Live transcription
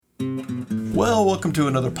Well, welcome to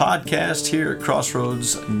another podcast here at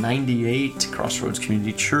Crossroads 98, Crossroads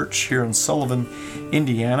Community Church here in Sullivan,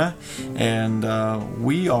 Indiana, and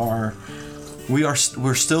we're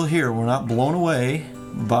still here. We're not blown away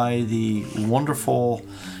by the wonderful,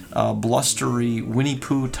 blustery Winnie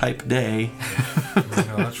Pooh type day.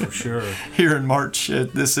 No, that's for sure. Here in March.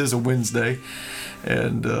 This is a Wednesday,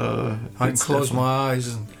 and I can close my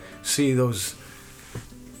eyes and see those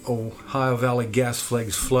Ohio Valley gas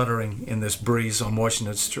flags fluttering in this breeze on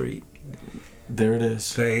Washington Street. There it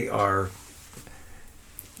is. They are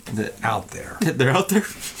out there. They're out there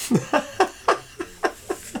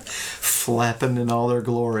flapping in all their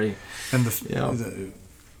glory. And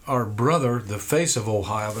our brother, the face of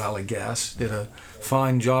Ohio Valley Gas, did a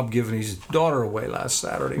fine job giving his daughter away last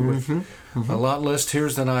Saturday with a lot less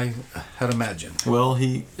tears than I had imagined. Well,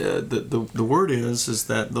 the word is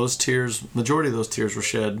that those tears, majority of those tears were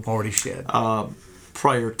shed. Already shed.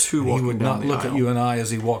 Prior to walking down the aisle. He would not look at you and I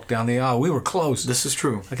as he walked down the aisle. We were close. This is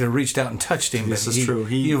true. I could have reached out and touched him. This is true.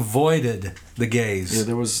 He avoided the gaze. Yeah,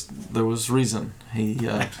 there was reason. He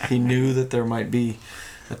knew that there might be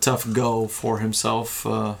a tough go for himself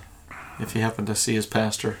if he happened to see his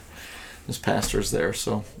pastor. His pastor's there.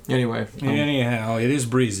 So anyway. Anyhow, it is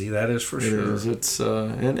breezy. That is for sure. It is. It's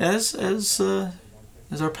and as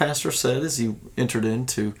our pastor said as he entered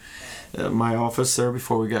into my office there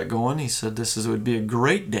before we got going, he said it would be a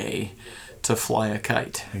great day to fly a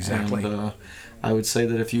kite. Exactly. And I would say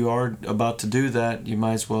that if you are about to do that, you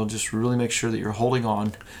might as well just really make sure that you're holding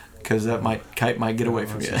on, because kite might get away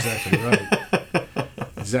from you. Exactly right.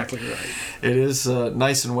 Exactly right. It is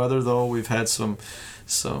nice in weather, though. We've had some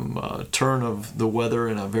turn of the weather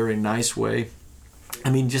in a very nice way. I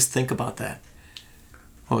mean, just think about that.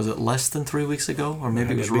 What was it, less than 3 weeks ago? Or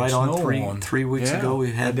maybe it was right on 3 weeks ago.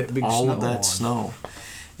 We had all of that snow.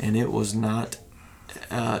 And it was not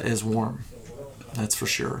as warm. That's for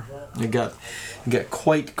sure. It got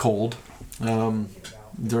quite cold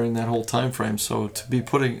during that whole time frame. So to be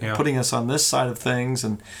putting us on this side of things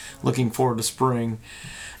and looking forward to spring.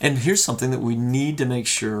 And here's something that we need to make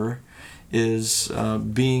sure is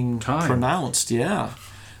being pronounced. Yeah.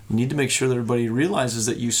 You need to make sure that everybody realizes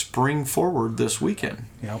that you spring forward this weekend.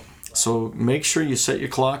 Yep. So make sure you set your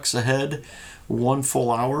clocks ahead 1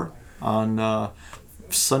 full hour on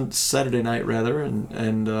Saturday night, rather,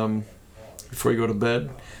 and before you go to bed,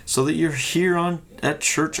 so that you're here at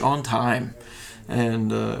church on time.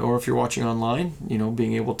 And or if you're watching online,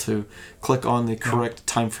 being able to click on the correct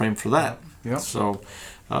time frame for that. Yeah. So,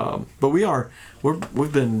 but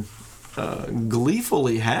we've been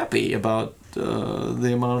gleefully happy about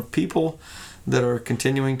the amount of people that are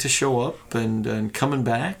continuing to show up and coming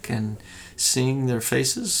back and seeing their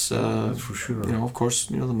faces. That's for sure. Of course,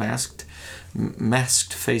 the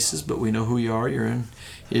masked faces, but we know who you are. You're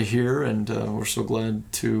here, and we're so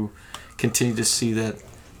glad to continue to see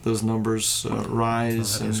those numbers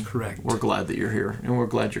rise. That is correct. We're glad that you're here, and we're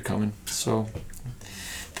glad you're coming. So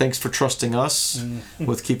thanks for trusting us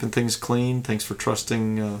with keeping things clean. Thanks for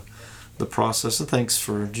trusting the process, and thanks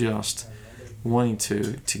for just wanting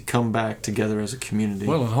to come back together as a community.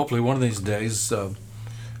 Well, and hopefully one of these days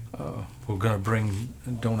we're going to bring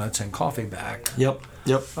donuts and coffee back. Yep.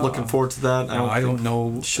 Looking forward to that. I don't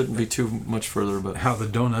know. Shouldn't be too much further, but how the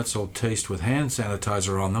donuts will taste with hand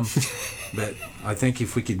sanitizer on them. But I think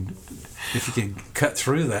if you could cut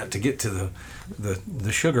through that to get to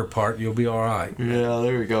the sugar part, you'll be all right. Yeah,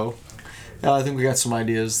 there we go. Yeah, I think we got some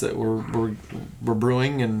ideas that we're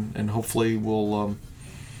brewing, and hopefully we'll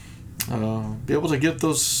be able to get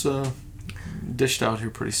those dished out here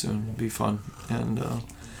pretty soon. It'll be fun, and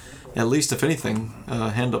at least, if anything,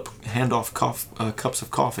 hand off cups of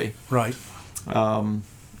coffee. Right.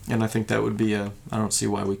 And I think that would be I don't see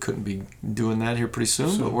why we couldn't be doing that here pretty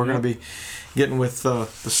soon. But we're going to be getting with the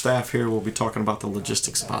staff here. We'll be talking about the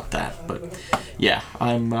logistics about that. But yeah,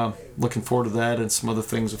 I'm looking forward to that, and some other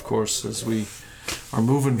things, of course, as we are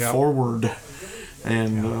moving forward.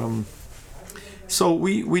 And so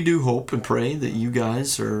we do hope and pray that you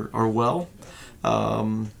guys are well,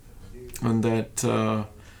 and that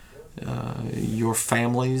your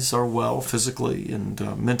families are well physically and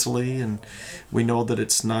mentally, and we know that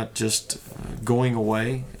it's not just going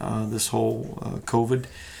away, this whole COVID,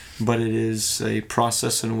 but it is a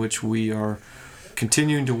process in which we are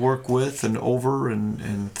continuing to work with and over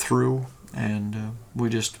and through, and we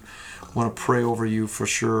just want to pray over you for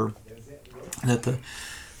sure that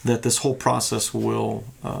this whole process will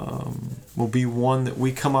be one that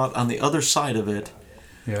we come out on the other side of it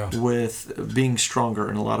with being stronger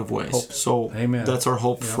in a lot of ways. Hope. So Amen. That's our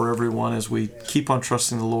hope for everyone as we keep on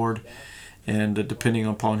trusting the Lord and depending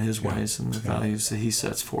upon His ways and the values that He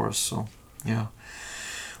sets for us. So Yeah.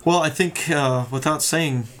 Well, I think without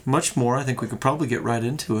saying much more, I think we could probably get right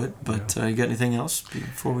into it. But you got anything else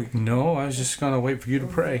before we? No, I was just going to wait for you to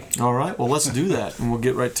pray. All right. Well, let's do that, and we'll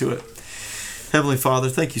get right to it. Heavenly Father,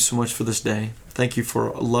 thank you so much for this day. Thank you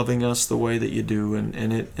for loving us the way that you do, and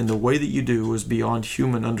the way that you do is beyond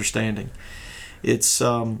human understanding. It's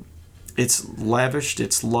lavished.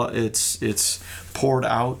 It's poured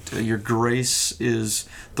out. Your grace is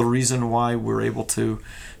the reason why we're able to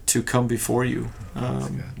come before you.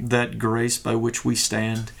 That grace by which we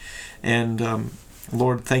stand, and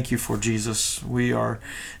Lord, thank you for Jesus. We are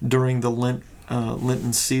during the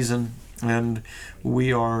Lenten season, and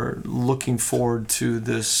we are looking forward to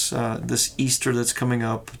this Easter that's coming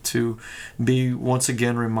up, to be once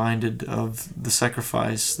again reminded of the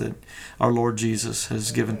sacrifice that our Lord Jesus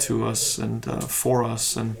has given to us and for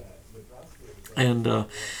us, and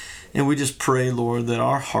we just pray, Lord, that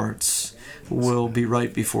our hearts will be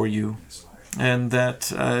right before you, and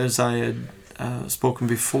that as I had spoken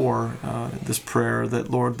before this prayer,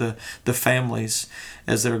 that Lord, the families,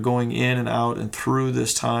 as they're going in and out and through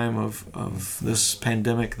this time of this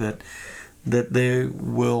pandemic, that they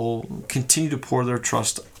will continue to pour their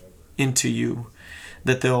trust into you,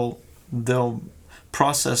 that they'll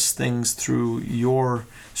process things through your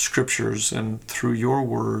scriptures and through your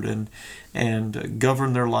word, and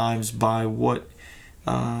govern their lives by what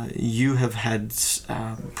you have had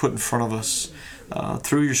put in front of us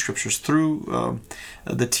through your scriptures, through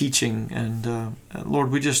the teaching. And Lord,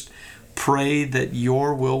 we just pray that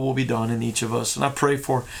your will be done in each of us. And I pray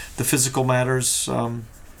for the physical matters in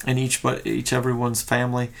everyone's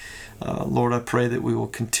family. Lord, I pray that we will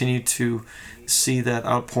continue to see that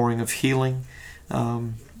outpouring of healing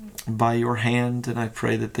by your hand, and I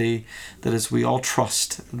pray that as we all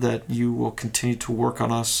trust that you will continue to work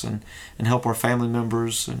on us and help our family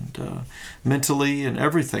members and mentally and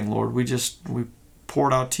everything, Lord. We pour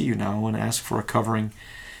it out to you now and ask for a covering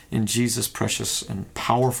in Jesus' precious and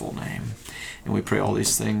powerful name. And we pray all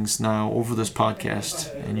these things now over this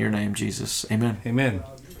podcast in your name, Jesus. Amen. Amen.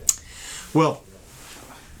 Well,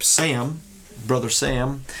 Brother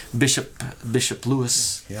Sam, Bishop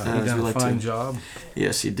Lewis. Yeah, he done a fine job.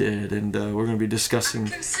 Yes, he did, and we're going to be discussing.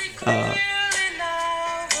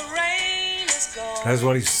 That's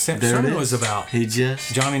what his sermon was about.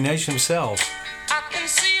 Johnny Nash himself. I can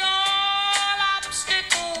see all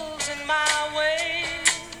obstacles in my way.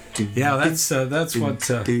 Yeah, that's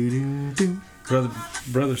what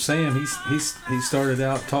Brother Sam. He started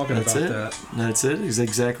out talking about that. That's it. He's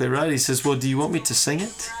exactly right. He says, "Well, do you want me to sing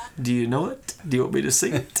it? Do you know it? Do you want me to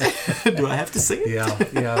sing it? Do I have to sing it?"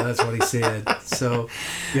 Yeah, that's what he said. So,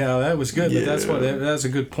 yeah, that was good. Yeah. But that's a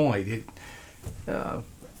good point. That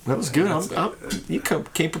was good. You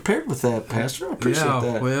came prepared with that, Pastor. I appreciate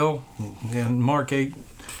that. Well, in Mark 8,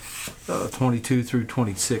 22 through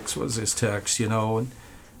 26 was his text, and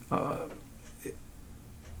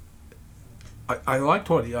I liked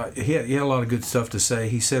what he had a lot of good stuff to say.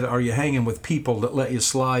 He said, "Are you hanging with people that let you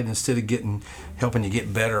slide instead of helping you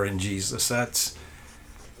get better in Jesus?" That's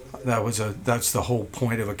the whole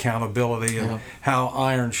point of accountability, and how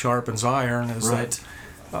iron sharpens iron is right.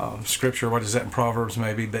 That scripture. What is that in Proverbs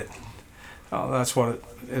maybe? But that's what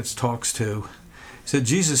it talks to. He said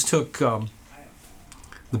Jesus took the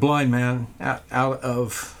blind man out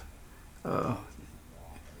of a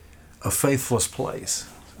faithless place.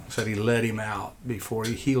 Said he led him out before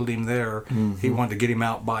he healed him there. Mm-hmm. He wanted to get him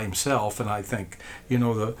out by himself, and I think he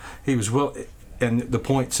was and the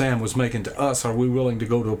point Sam was making to us: are we willing to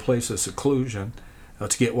go to a place of seclusion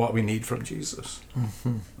to get what we need from Jesus?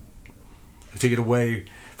 Mm-hmm. To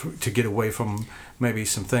get away from maybe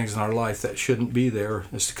some things in our life that shouldn't be there,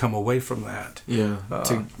 is to come away from that. Yeah,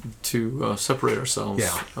 to separate ourselves.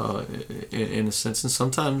 Yeah. In a sense, and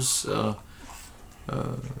sometimes.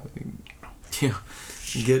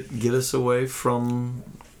 Get us away from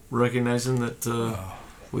recognizing that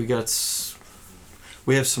we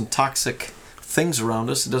have some toxic things around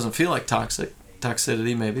us. It doesn't feel like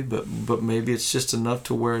toxicity maybe, but maybe it's just enough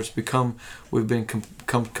to where we've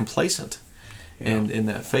become complacent, and in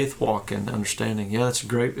that faith walk and understanding. Yeah, it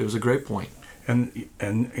was a great point. And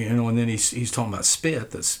then he's talking about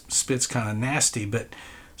spit. That spit's kind of nasty, but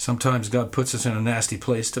sometimes God puts us in a nasty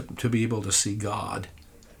place to be able to see God.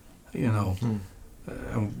 Mm-hmm.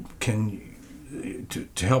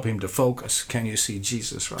 To help him to focus. Can you see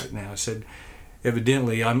Jesus right now? I said,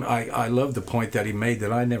 evidently, I love the point that he made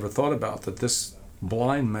that I never thought about, that this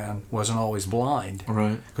blind man wasn't always blind,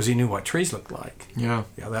 right? Because he knew what trees looked like. Yeah,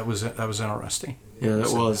 that was interesting. Yeah,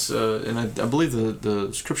 that was, and I believe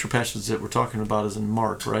the scripture passage that we're talking about is in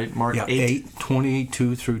Mark, right? Mark 8,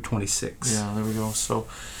 22 through 26. Yeah, there we go. So,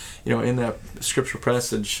 in that scripture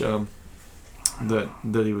passage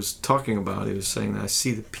that he was talking about, he was saying that I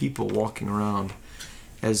see the people walking around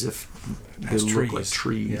as if they look like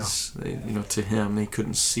trees. Yeah. They, to him, he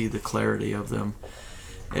couldn't see the clarity of them,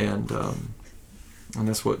 and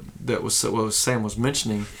that's what Sam was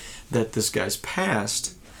mentioning, that this guy's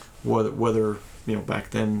past, whether back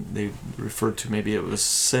then they referred to maybe it was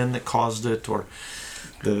sin that caused it, or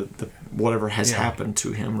the whatever has happened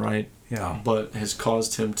to him, right? Yeah. But has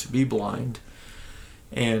caused him to be blind.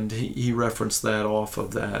 And he referenced that off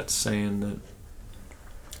of that, saying that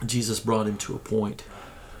Jesus brought him to a point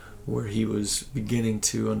where he was beginning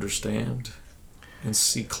to understand and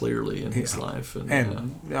see clearly in his life.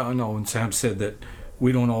 And Sam said that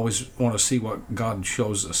we don't always want to see what God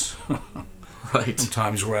shows us. Right.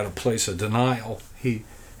 Sometimes we're at a place of denial. He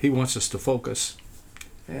wants us to focus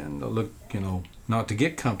and look, not to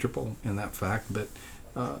get comfortable in that fact, but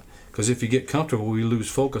because if you get comfortable, we lose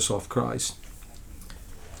focus off Christ.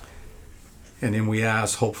 And then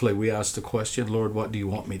hopefully we ask the question, Lord, what do you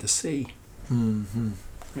want me to see? Mm-hmm.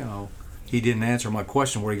 He didn't answer my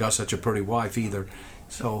question where he got such a pretty wife either.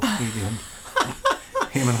 So he didn't.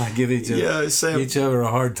 Him and I give each other a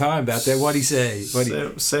hard time about that. What'd he say?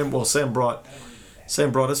 Sam brought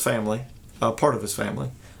his family, part of his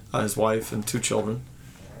family, his wife and 2 children,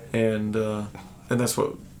 and that's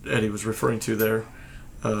what Eddie was referring to there.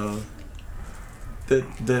 I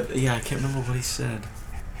can't remember what he said.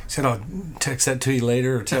 He said, I'll text that to you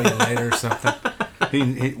later or tell you later or something.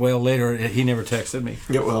 Later, he never texted me.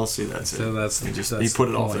 Yeah, well, see, that's it. So he put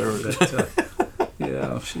it off there.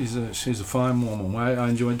 But, she's a fine woman. I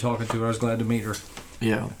enjoyed talking to her. I was glad to meet her.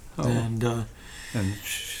 Yeah. And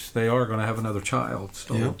they are going to have another child.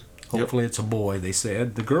 So hopefully it's a boy, they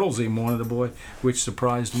said. The girls even wanted a boy, which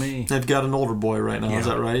surprised me. They've got an older boy right now. Is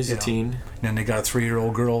that right? He's a teen. And then they got a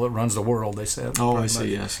 3-year-old girl that runs the world, they said. Oh, I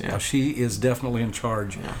see. Yes. Yeah. Now, she is definitely in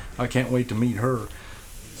charge. Yeah. I can't wait to meet her.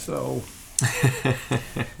 So...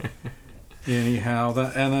 Anyhow,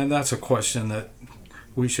 that's a question that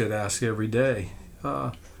we should ask every day.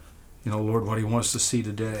 Lord, what do you want us to see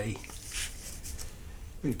today?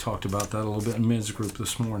 We talked about that a little bit in men's group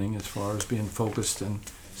this morning, as far as being focused and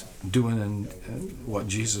doing and what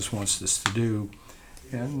Jesus wants us to do.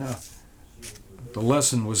 And the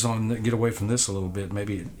lesson was on, get away from this a little bit,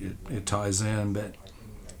 maybe it ties in, but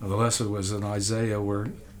the lesson was in Isaiah where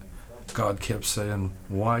God kept saying,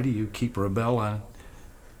 why do you keep rebelling?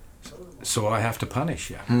 So I have to punish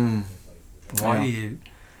you. Why do you?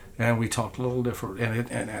 And we talked a little different,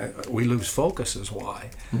 and we lose focus is why.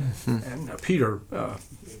 Mm-hmm. And Peter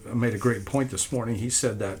made a great point this morning. He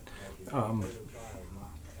said that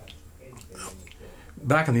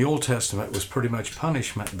back in the Old Testament it was pretty much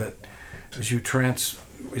punishment, but as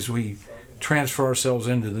we transfer ourselves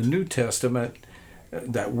into the New Testament,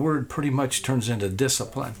 that word pretty much turns into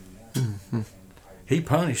discipline. Mm-hmm. He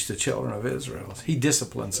punished the children of Israel. He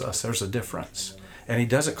disciplines us. There's a difference. And he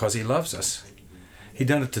does it because he loves us. He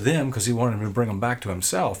done it to them because he wanted to bring them back to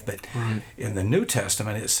himself. But in the New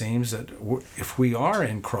Testament, it seems that if we are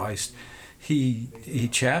in Christ, he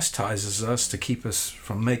chastises us to keep us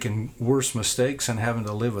from making worse mistakes and having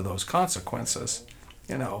to live with those consequences.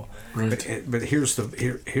 Right. But here is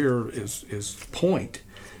the point,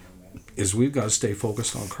 is we've got to stay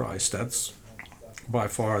focused on Christ. That's by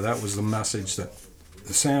far, that was the message that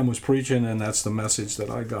Sam was preaching, and that's the message that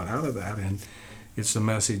I got out of that, and it's the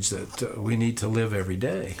message that we need to live every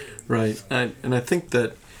day. Right, and I think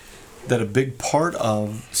that a big part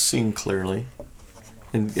of seeing clearly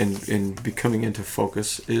and becoming into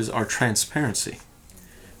focus is our transparency,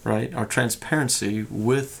 right? Our transparency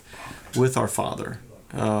with our Father,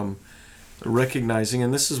 recognizing,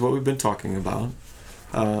 and this is what we've been talking about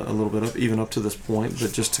a little bit even up to this point,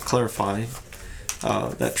 but just to clarify.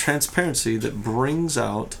 That transparency that brings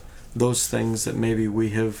out those things that maybe we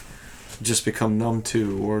have just become numb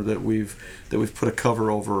to, or that we've put a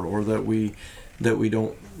cover over, or that we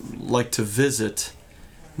don't like to visit.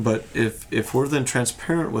 But if we're then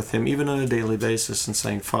transparent with Him, even on a daily basis, and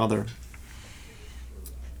saying, Father,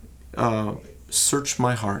 search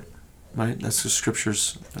my heart, right? That's the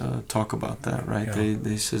scriptures talk about that, right? Yeah.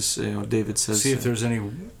 They says, David says, see if there's any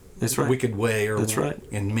wicked way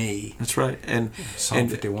in me. That's right. And Psalm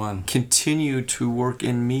 51. Continue to work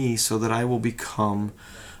in me so that I will become,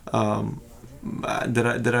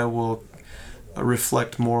 that I will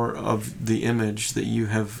reflect more of the image that you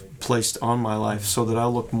have placed on my life, so that I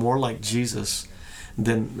look more like Jesus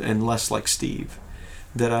and less like Steve.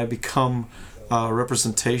 That I become a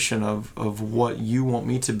representation of what you want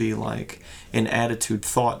me to be like in attitude,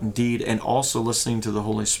 thought, and deed, and also listening to the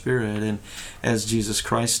Holy Spirit, and as Jesus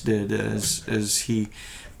Christ did, as He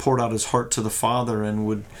poured out his heart to the Father and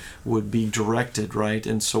would be directed, right?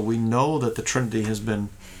 And so we know that the Trinity has been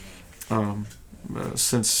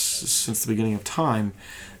since the beginning of time,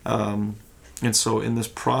 and so in this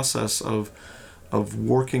process of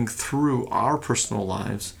working through our personal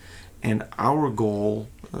lives and our goal,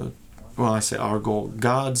 I say our goal,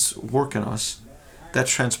 God's work in us, that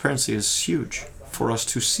transparency is huge for us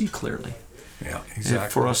to see clearly. Yeah, exactly.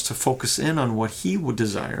 And for us to focus in on what He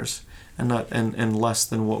desires and not and less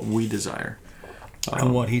than what we desire.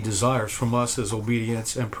 And what He desires from us is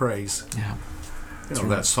obedience and praise. Yeah. You know,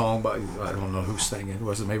 that song by, I don't know who sang it.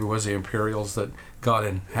 Was it the Imperials, that God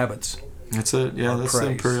inhabits? That's it. Yeah, that's praise.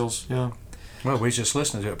 the Imperials. Yeah. Well, we just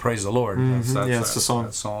listened to it. Praise the Lord. Mm-hmm. That's the song.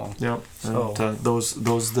 That song. Yep. So, and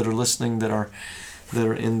those that are listening that are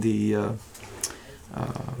in the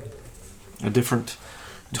a different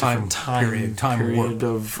time period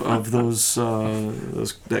of those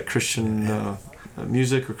that Christian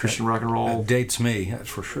music or Christian rock and roll. It dates me, that's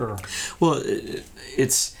for sure. Well,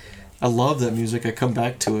 I love that music. I come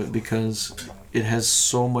back to it because it has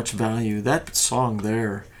so much value. That song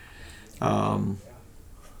there,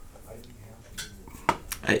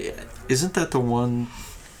 isn't that the one?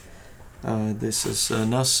 This is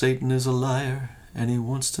now Satan is a liar, and he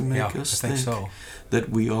wants to make us think that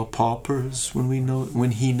we are paupers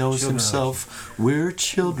when he knows himself we're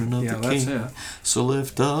children of the King. It. So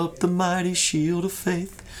lift up the mighty shield of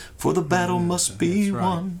faith, for the battle must be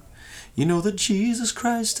won. You know that Jesus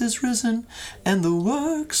Christ is risen, and the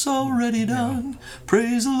work's already done.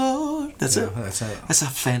 Praise the Lord. That's it. That's a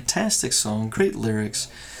fantastic song. Great lyrics.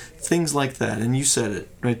 Things like that. And you said it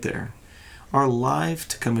right there. Our life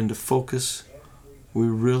to come into focus, we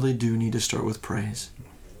really do need to start with praise.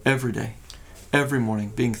 Every day. Every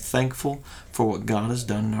morning. Being thankful for what God has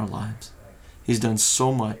done in our lives. He's done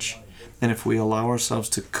so much. And if we allow ourselves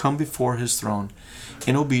to come before His throne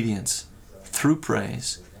in obedience, through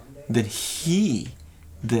praise, then He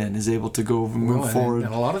then is able to go and move forward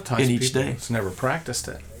and a lot of times in each day. It's never practiced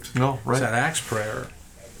it. No, right. It's that Acts prayer.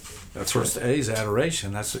 That's first A is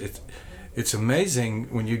adoration. It's amazing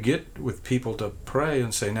when you get with people to pray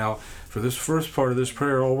and say, now, for this first part of this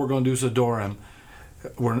prayer, all we're going to do is adore Him.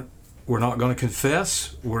 We're not going to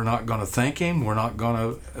confess. We're not going to thank Him. We're not going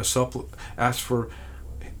to ask for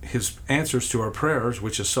His answers to our prayers,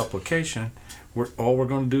 which is supplication. All we're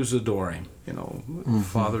going to do is adore Him. You know, mm-hmm.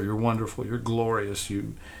 Father, You're wonderful. You're glorious.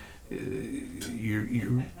 You're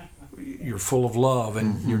full of love,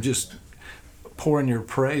 and mm-hmm. You're just pouring your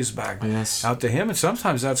praise back out to Him. And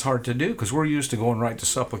sometimes that's hard to do because we're used to going right to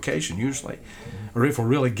supplication usually. Mm-hmm. Or if we're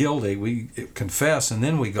really guilty, we confess and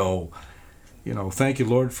then we go, you know, thank You,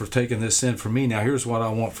 Lord, for taking this sin from me. Now here's what I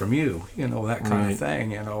want from You. You know, that kind of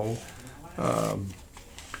thing, you know.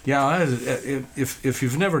 If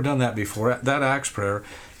you've never done that before, that Acts prayer,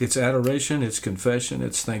 it's adoration, it's confession,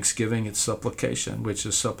 it's thanksgiving, it's supplication, which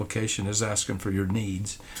is supplication is asking for your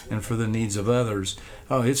needs and for the needs of others.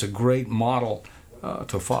 It's a great model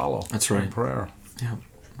to follow. That's right. In prayer. Yeah,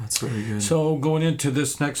 that's very good. So going into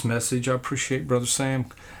this next message, I appreciate Brother Sam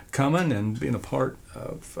coming and being a part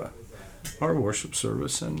of our worship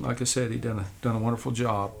service. And like I said, he done a wonderful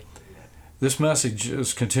job. This message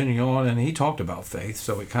is continuing on, and he talked about faith,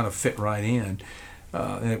 so it kind of fit right in.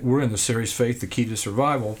 We're in the series, Faith, the Key to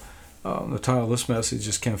Survival. The title of this message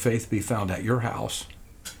is, Can Faith Be Found at Your House?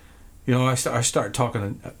 You know, I start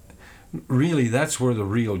talking, really, that's where the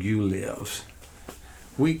real you lives.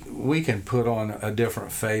 We can put on a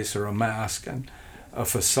different face or a mask and a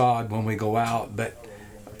facade when we go out, but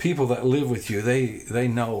people that live with you, they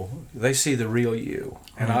know, they see the real you.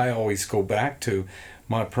 And I always go back to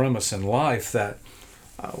my premise in life that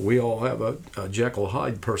we all have a Jekyll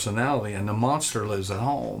Hyde personality, and the monster lives at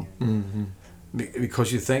home. Mm-hmm.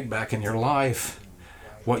 Because you think back in your life,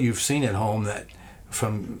 what you've seen at home that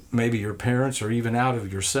from maybe your parents or even out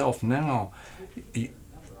of yourself now,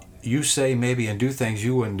 you say maybe and do things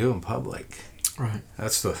you wouldn't do in public. Right.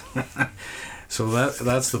 That's the so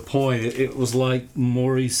that's the point. It was like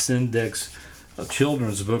Maurice Sendak, a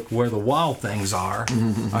children's book, Where the Wild Things Are.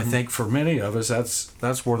 Mm-hmm. I think for many of us,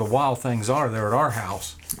 that's where the wild things are. They're at our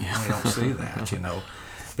house. Yeah. We don't see that, you know.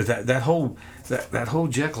 But that whole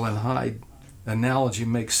Jekyll and Hyde analogy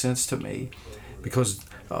makes sense to me, because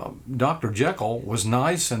Dr. Jekyll was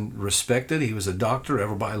nice and respected. He was a doctor.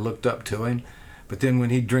 Everybody looked up to him. But then when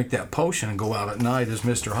he'd drink that potion and go out at night as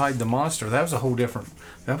Mr. Hyde the monster, that was a whole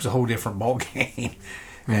different ball game.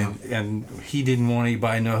 Yeah. And he didn't want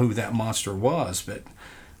anybody to know who that monster was. But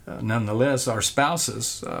nonetheless, our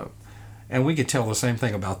spouses, and we could tell the same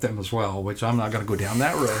thing about them as well, which I'm not going to go down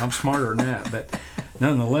that road. I'm smarter than that. But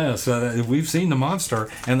nonetheless, we've seen the monster,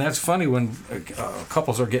 and that's funny when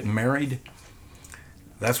couples are getting married.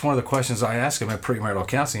 That's one of the questions I ask them at premarital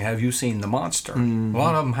counseling. Have you seen the monster? Mm-hmm. A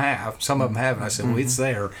lot of them have. Some of them haven't. I said, well, it's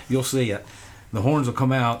there. You'll see it. The horns will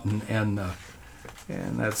come out, and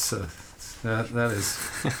that's that is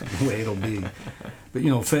the way it'll be. But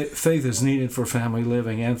faith is needed for family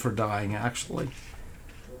living and for dying. Actually,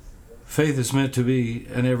 faith is meant to be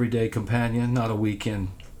an everyday companion, not a weekend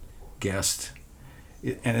guest.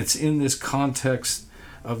 And it's in this context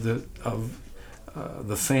of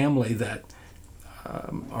the family that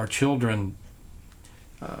our children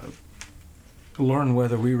learn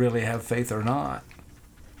whether we really have faith or not.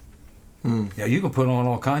 Yeah, you can put on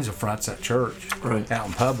all kinds of fronts at church, right, out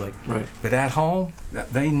in public, right, but at home,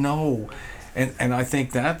 they know, and I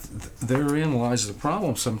think that therein lies the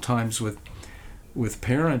problem sometimes with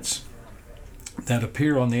parents that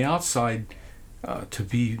appear on the outside to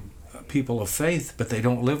be people of faith, but they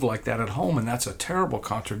don't live like that at home, and that's a terrible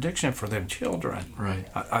contradiction for them children. Right.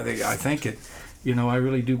 I think it. I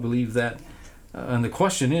really do believe that. And the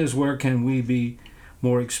question is, where can we be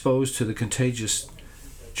more exposed to the contagious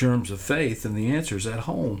germs of faith? And the answer is at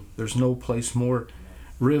home. There's no place more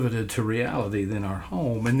riveted to reality than our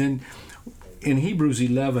home. And then in Hebrews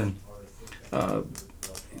 11, the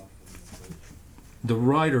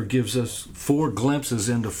writer gives us 4 glimpses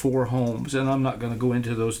into 4 homes. And I'm not going to go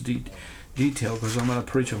into those detail because I'm going to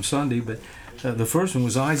preach on Sunday. But the first one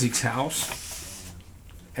was Isaac's house.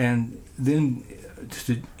 And then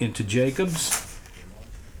into Jacob's.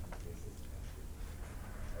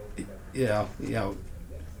 Yeah.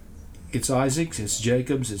 It's Isaac's, it's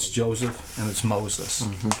Jacob's, it's Joseph, and it's Moses.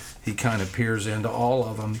 Mm-hmm. He kind of peers into all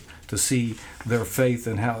of them to see their faith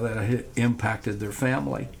and how that impacted their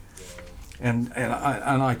family. And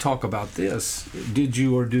I talk about this. Did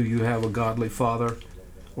you or do you have a godly father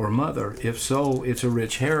or mother? If so, it's a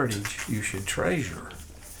rich heritage you should treasure.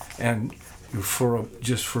 And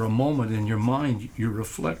just for a moment in your mind, you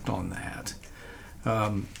reflect on that.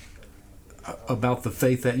 About the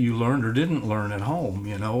faith that you learned or didn't learn at home,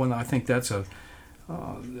 and I think that's a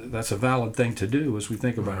valid thing to do as we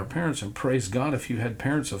think about our parents. And praise God if you had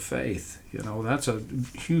parents of faith, that's a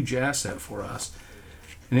huge asset for us.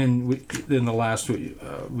 And then the last we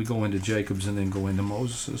go into Jacob's and then go into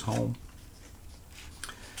Moses' home.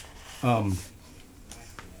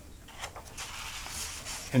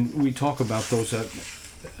 And we talk about those that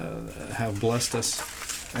have blessed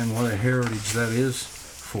us and what a heritage that is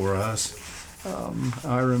for us.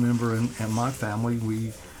 I remember in my family,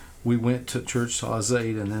 we went to church, saw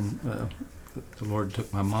Zaid, and then the Lord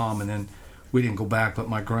took my mom, and then we didn't go back, but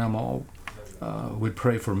my grandma would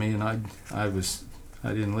pray for me, and I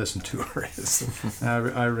didn't listen to her.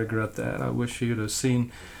 I regret that. I wish you'd have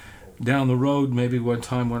seen down the road maybe one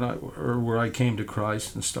time where I came to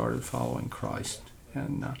Christ and started following Christ,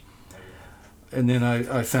 and then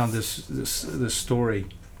I found this story.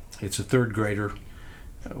 It's a 3rd grader.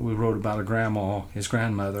 We wrote about a grandma, his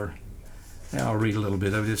grandmother. Now I'll read a little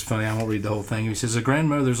bit of it. It's funny, I won't read the whole thing. He says, a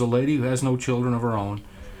grandmother's a lady who has no children of her own.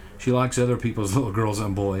 She likes other people's little girls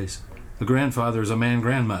and boys. The grandfather is a man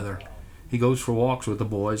grandmother. He goes for walks with the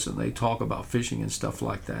boys, and they talk about fishing and stuff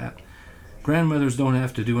like that. Grandmothers don't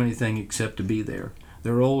have to do anything except to be there.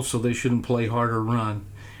 They're old, so they shouldn't play hard or run.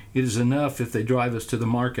 It is enough if they drive us to the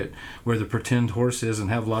market where the pretend horse is and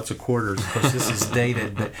have lots of quarters. Of course, this is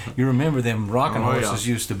dated, but you remember them rocking horses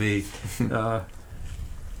used to be.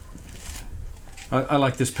 I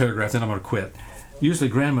like this paragraph, then I'm going to quit. Usually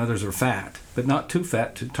grandmothers are fat, but not too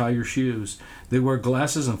fat to tie your shoes. They wear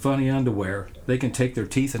glasses and funny underwear. They can take their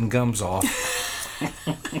teeth and gums off.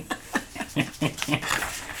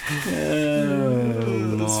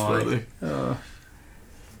 That's funny.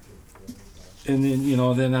 And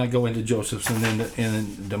then, then I go into Joseph's and then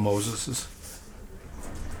into Moses's.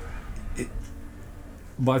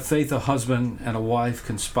 By faith, a husband and a wife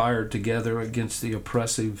conspired together against the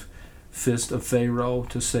oppressive fist of Pharaoh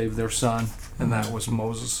to save their son, and that was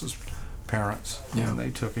Moses's parents. Yeah. And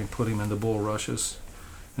they took him, put him in the bulrushes.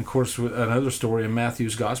 And of course, another story in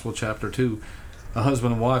Matthew's Gospel, chapter 2, a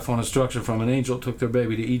husband and wife on instruction from an angel took their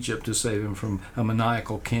baby to Egypt to save him from a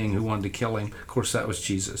maniacal king who wanted to kill him. Of course, that was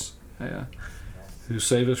Jesus. Yeah. Who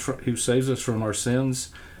saves us from our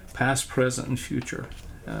sins, past, present, and future.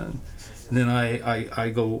 And then I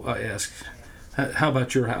ask, how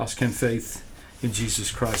about your house? Can faith in Jesus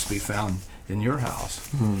Christ be found in your house?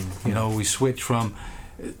 Mm-hmm. We switch from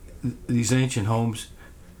these ancient homes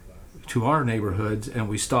to our neighborhoods, and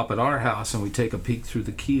we stop at our house and we take a peek through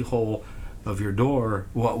the keyhole of your door.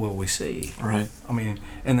 What will we see? Right.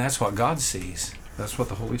 And that's what God sees. That's what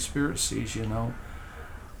the Holy Spirit sees,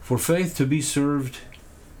 For faith to be served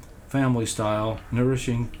family style,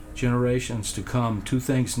 nourishing generations to come, two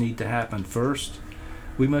things need to happen. First,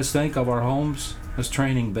 we must think of our homes as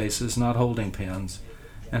training bases, not holding pens.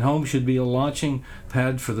 And home should be a launching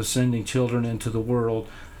pad for the sending children into the world,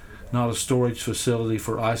 not a storage facility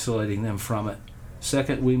for isolating them from it.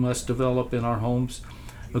 Second, we must develop in our homes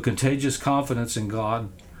a contagious confidence in God,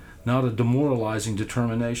 not a demoralizing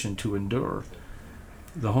determination to endure.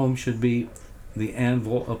 The home should be the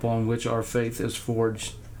anvil upon which our faith is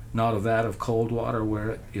forged, not a vat of cold water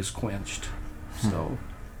where it is quenched. So,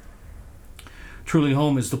 truly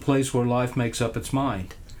home is the place where life makes up its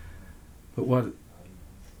mind. But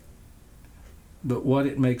what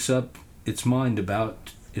it makes up its mind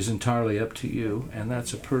about is entirely up to you, and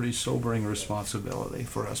that's a pretty sobering responsibility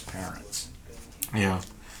for us parents. Yeah.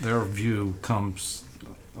 Their view comes,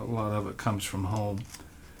 a lot of it comes from home.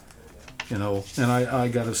 You know, and I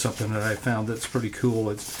got something that I found that's pretty cool.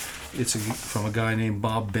 It's from a guy named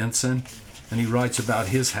Bob Benson, and he writes about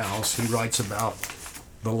his house. He writes about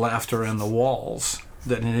the laughter and the walls.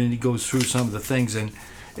 And then he goes through some of the things, and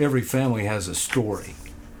every family has a story.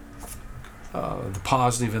 The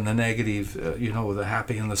positive and the negative, the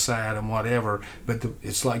happy and the sad and whatever. But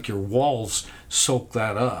it's like your walls soak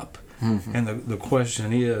that up. Mm-hmm. And the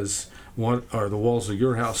question is, what are the walls of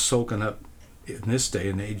your house soaking up in this day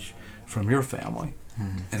and age from your family?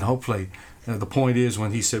 Mm-hmm. And hopefully, the point is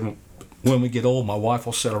when he said, when we get old, my wife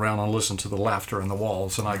will sit around and listen to the laughter in the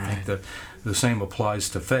walls. And I think that the same applies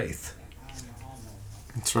to faith.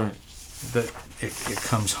 That's right. That it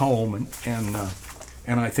comes home, and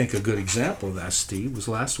I think a good example of that, Steve, was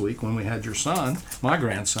last week when we had your son, my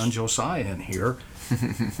grandson Josiah, in here.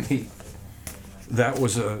 That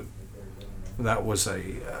was an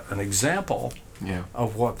example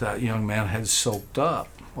of what that young man had soaked up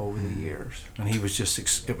over the years, and he was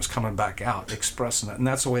it was coming back out, expressing it, and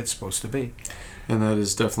that's the way it's supposed to be. And that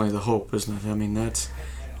is definitely the hope, isn't it? I mean, that's,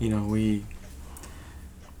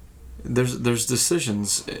 there's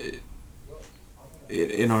decisions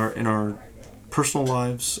in our personal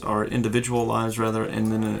lives, our individual lives rather, and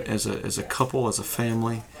then as a couple, as a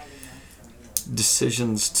family,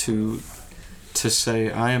 decisions to say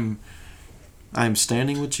I am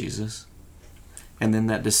standing with Jesus, and then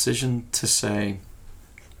that decision to say,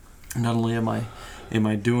 not only am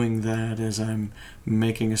I doing that as I'm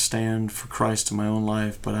making a stand for Christ in my own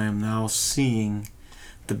life, but I am now seeing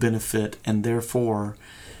the benefit, and therefore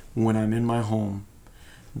when I'm in my home,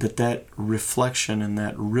 that reflection and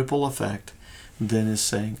that ripple effect then is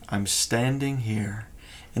saying, I'm standing here,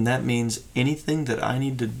 and that means anything that I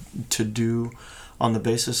need to do on the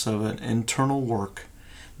basis of an internal work,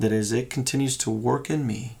 that as it continues to work in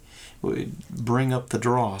me, bring up the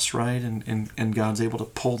dross, right? And God's able to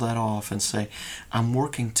pull that off and say, I'm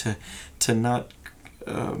working to not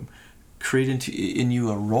create in you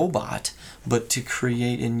a robot, but to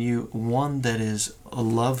create in you one that is a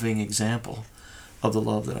loving example of the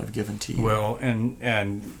love that I've given to you. Well, and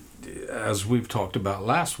as we've talked about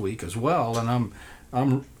last week as well, and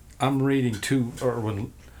I'm reading two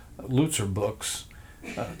Erwin Lutzer books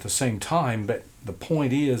at the same time, but the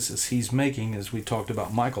point is he's making, as we talked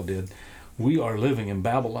about, Michael did, we are living in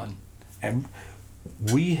Babylon, and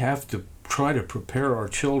we have to try to prepare our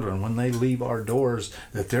children when they leave our doors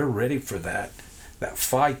that they're ready for that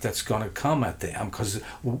fight that's going to come at them, because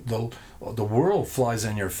the world flies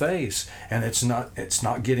in your face, and it's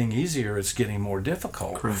not getting easier, it's getting more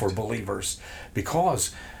difficult. Correct. For believers,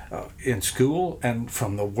 because in school and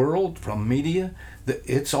from the world, from media,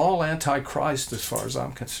 it's all anti-Christ as far as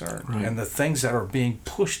I'm concerned. Right. And the things that are being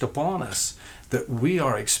pushed upon us that we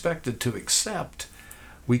are expected to accept,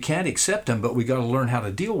 we can't accept them, but we got to learn how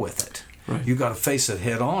to deal with it. Right. You got to face it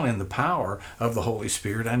head on in the power of the Holy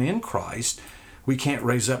Spirit and in Christ. We can't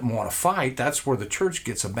raise up and want to fight. That's where the church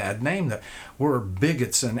gets a bad name, that we're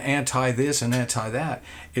bigots and anti this and anti that.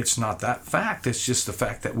 It's not that fact. It's just the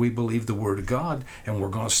fact that we believe the Word of God and we're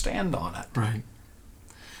going to stand on it. Right.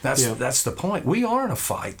 That's the point. We are in a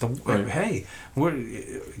fight. Right. Hey,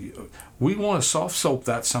 we want to soft soap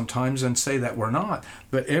that sometimes and say that we're not.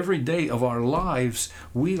 But every day of our lives,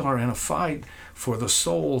 we are in a fight for the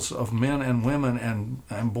souls of men and women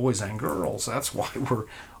and boys and girls. That's why we're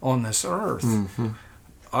on this earth. Mm-hmm.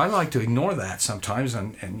 I like to ignore that sometimes,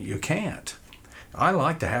 and you can't. I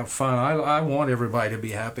like to have fun. I want everybody to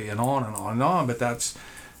be happy and on and on and on, but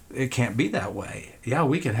it can't be that way. Yeah,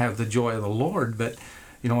 we can have the joy of the Lord, but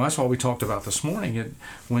that's what we talked about this morning.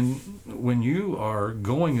 When you are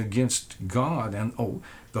going against God and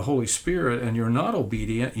the Holy Spirit, and you're not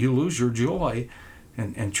obedient, you lose your joy,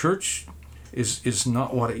 and church is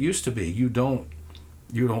not what it used to be. You don't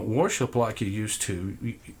worship like you used to.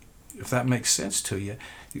 if that makes sense to you.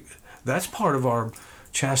 That's part of our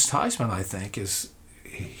chastisement, I think, is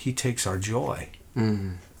he takes our joy.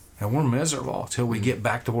 Mm-hmm. And we're miserable till we get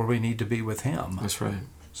back to where we need to be with him. That's right.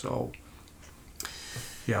 So,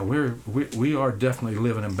 yeah, we are definitely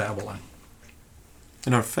living in Babylon.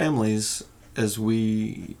 In our families, as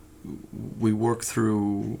we work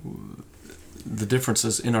through the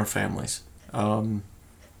differences in our families, you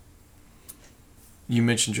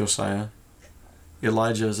mentioned Josiah.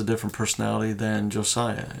 Elijah is a different personality than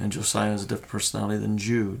Josiah, and Josiah is a different personality than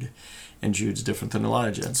Jude, and Jude's different than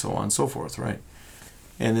Elijah, and so on and so forth, right?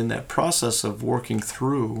 And in that process of working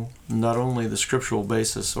through not only the scriptural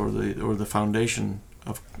basis or the foundation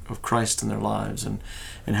of Christ in their lives, and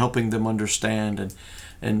helping them understand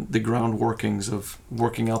and the ground workings of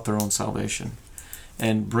working out their own salvation,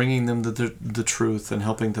 and bringing them the truth and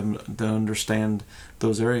helping them to understand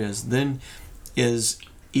those areas, then is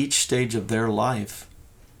each stage of their life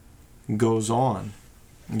goes on.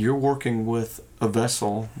 You're working with a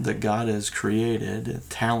vessel that God has created,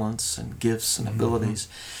 talents and gifts and abilities,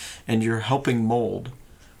 and you're helping mold,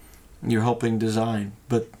 you're helping design.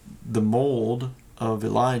 But the mold of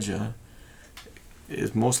Elijah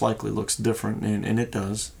is most likely looks different, and it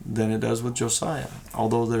does, than it does with Josiah,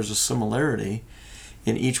 although there's a similarity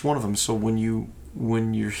in each one of them. So when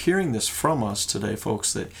you're hearing this from us today,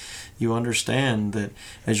 folks, that you understand that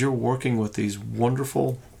as you're working with these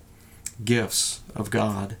wonderful gifts of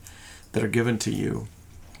God that are given to you,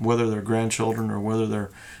 whether they're grandchildren or whether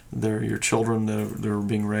they're your children that are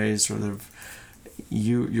being raised, or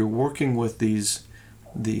you're working with these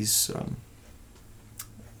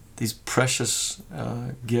precious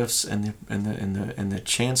gifts and the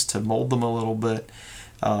chance to mold them a little bit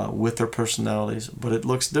with their personalities, but it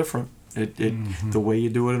looks different. The way you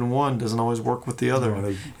do it in one doesn't always work with the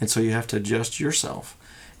other, and so you have to adjust yourself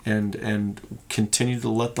and continue to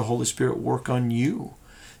let the Holy Spirit work on you,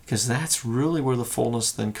 because that's really where the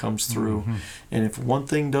fullness then comes through. And if one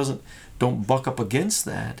thing don't buck up against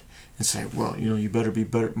that and say, well, you better be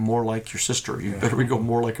more like your sister, you better go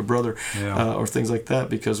more like a brother, or things like that,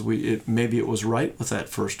 because maybe it was right with that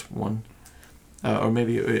first one, or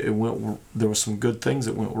maybe there was some good things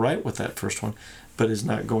that went right with that first one, but is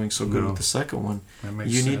not going so good with the second one.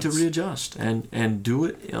 You need to readjust and do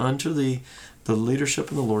it under the leadership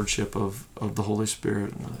and the lordship of the Holy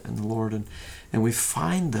Spirit and the Lord. And we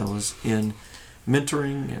find those in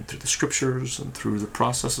mentoring and through the scriptures and through the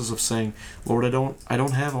processes of saying, Lord, I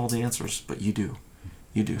don't have all the answers, but you do.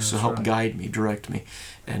 You do. So help guide me, direct me,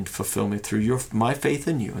 and fulfill me through my faith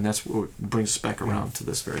in you. And that's what brings us back around to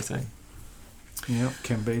this very thing. Yep.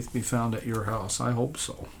 Can faith be found at your house? I hope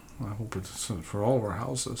so. I hope it's for all of our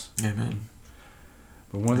houses. Amen.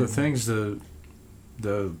 But one of the things, the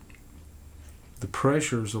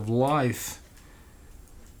pressures of life,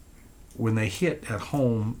 when they hit at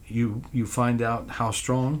home, you find out how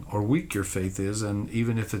strong or weak your faith is, and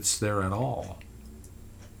even if it's there at all.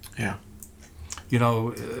 Yeah. I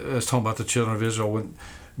was talking about the children of Israel when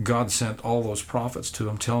God sent all those prophets to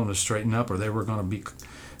them, telling them to straighten up, or they were going to be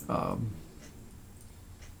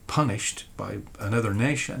punished by another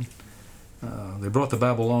nation. They brought the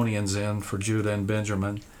Babylonians in for Judah and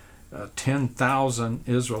Benjamin. 10,000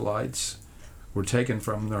 Israelites were taken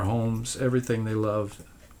from their homes, everything they loved,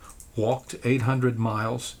 walked 800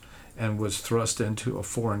 miles, and was thrust into a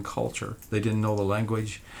foreign culture. They didn't know the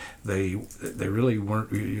language. They really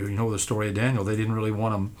weren't, you know the story of Daniel, they didn't really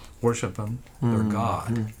want them worshiping their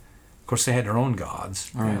God. Of course, they had their own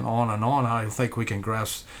gods, and on and on. I think we can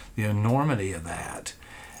grasp the enormity of that.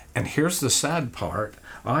 And here's the sad part.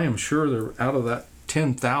 I am sure there, out of that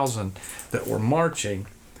 10,000 that were marching,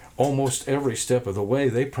 almost every step of the way,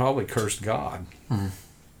 they probably cursed God.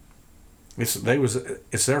 It's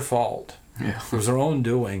their fault. Yeah. It was their own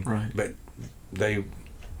doing. Right. But they,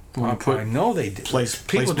 I know they did.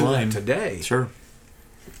 People do that today. Sure.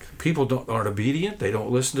 People aren't obedient. They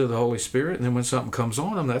don't listen to the Holy Spirit, and then when something comes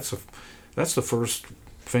on them, that's the first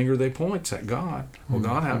finger they point at God. Well,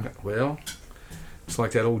 God, well. It's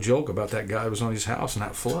like that old joke about that guy who was on his house in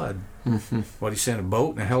that flood. He sent a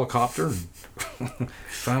boat and a helicopter and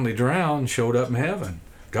finally drowned and showed up in heaven.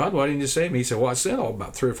 God, why didn't you save me? He said, well, I sent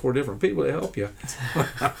about 3 or 4 different people to help you.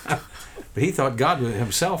 But he thought God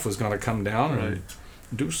himself was going to come down and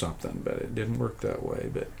do something, but it didn't work that way.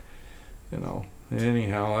 But,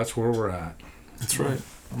 anyhow, that's where we're at. That's right.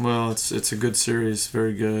 Well, it's a good series,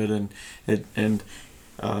 very good, and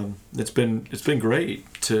it's been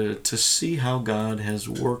great to see how God has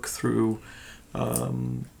worked through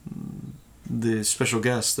the special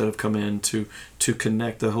guests that have come in to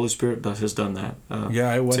connect. The Holy Spirit has done that.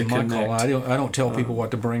 It wasn't my call. I don't tell people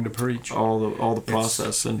what to bring to preach. All the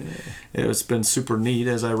process, and it's been super neat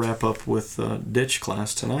as I wrap up with Ditch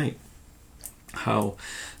class tonight. How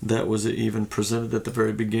that was even presented at the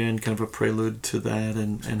very beginning, kind of a prelude to that,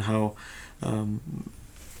 and how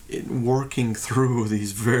working through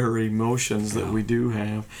these very emotions that we do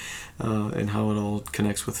have, and how it all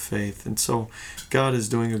connects with faith. And so God is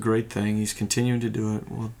doing a great thing. He's continuing to do it.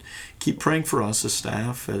 Well, keep praying for us as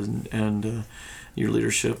staff and your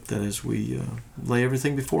leadership, that as we lay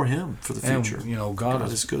everything before Him for the future. And, God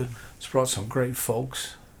is good. Has brought some great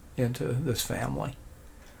folks into this family.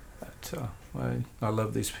 I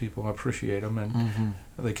love these people. I appreciate them, and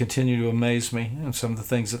they continue to amaze me, and some of the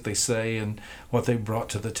things that they say and what they brought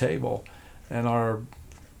to the table. And our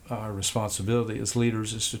responsibility as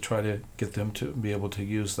leaders is to try to get them to be able to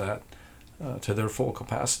use that to their full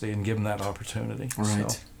capacity and give them that opportunity.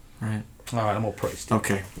 Right. So, right. All right, I'm going to pray, Steve.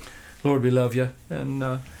 Okay. Lord, we love you.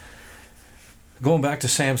 And going back to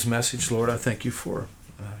Sam's message, Lord, I thank you for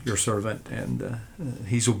your servant, and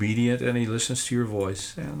he's obedient and he listens to your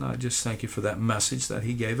voice, and I just thank you for that message that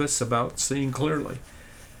he gave us about seeing clearly.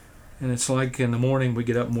 And it's like in the morning we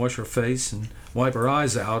get up and wash our face and wipe our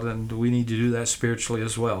eyes out, and we need to do that spiritually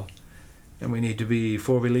as well. And we need to be,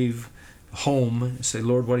 before we leave home, say,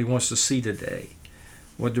 Lord, what do you want us to see today?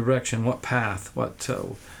 What direction, what path, what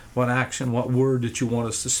action, what word that you want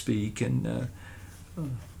us to speak, and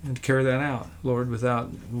carry that out, Lord, without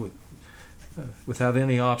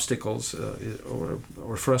any obstacles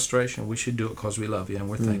or frustration. We should do it because we love you, and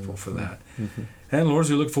we're thankful for that. And Lord,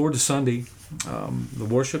 as we look forward to Sunday, the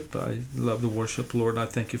worship, I love the worship, Lord. I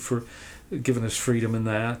thank you for giving us freedom in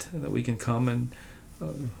that we can come and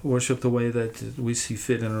worship the way that we see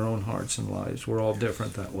fit in our own hearts and lives. We're all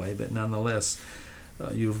different that way, but nonetheless,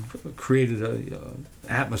 you've created an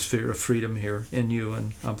atmosphere of freedom here in you,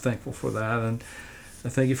 and I'm thankful for that. And I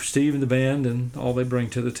thank you for Steve and the band and all they bring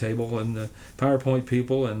to the table, and the PowerPoint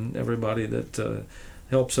people and everybody that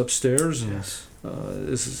helps upstairs and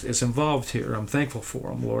is involved here. I'm thankful for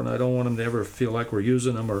them, Lord, and I don't want them to ever feel like we're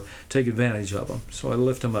using them or take advantage of them. So I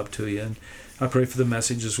lift them up to you, and I pray for the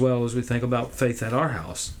message as well as we think about faith at our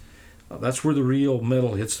house. That's where the real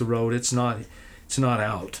metal hits the road. It's not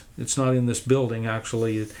out. It's not in this building,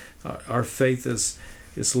 actually. Our faith is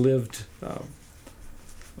lived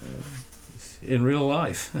in real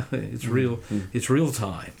life. It's real. It's real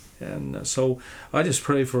time. And so I just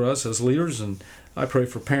pray for us as leaders, and I pray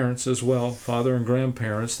for parents as well, father and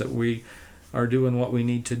grandparents, that we are doing what we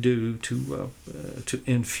need to do to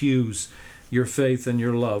infuse your faith and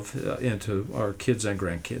your love into our kids and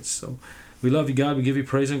grandkids. So we love you, God. We give you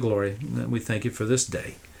praise and glory, and we thank you for this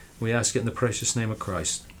day. We ask it in the precious name of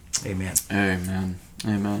Christ. Amen. Amen.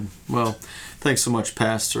 Amen. Well, thanks so much,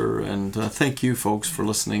 Pastor, and thank you, folks, for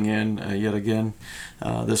listening in yet again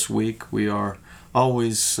this week. We are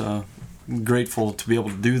always grateful to be able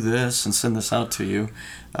to do this and send this out to you.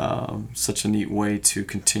 Such a neat way to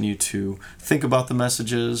continue to think about the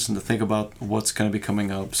messages and to think about what's going to be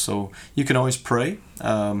coming up. So you can always pray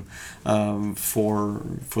for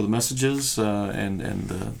the messages and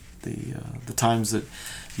the times that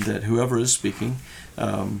whoever is speaking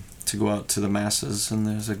to go out to the masses, and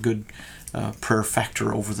there's a good prayer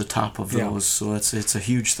factor over the top of those. So it's a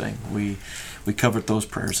huge thing. We covered those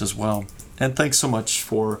prayers as well. And thanks so much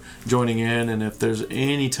for joining in. And if there's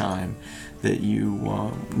any time that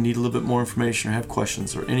you need a little bit more information or have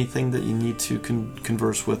questions or anything that you need to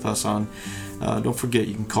converse with us on, don't forget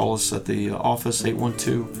you can call us at the office,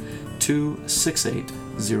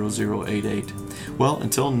 812-268-0088. Well,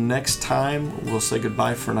 until next time, we'll say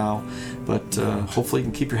goodbye for now. But hopefully you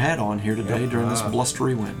can keep your hat on here today during this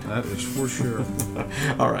blustery wind. That is for sure.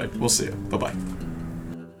 All right, we'll see you. Bye-bye.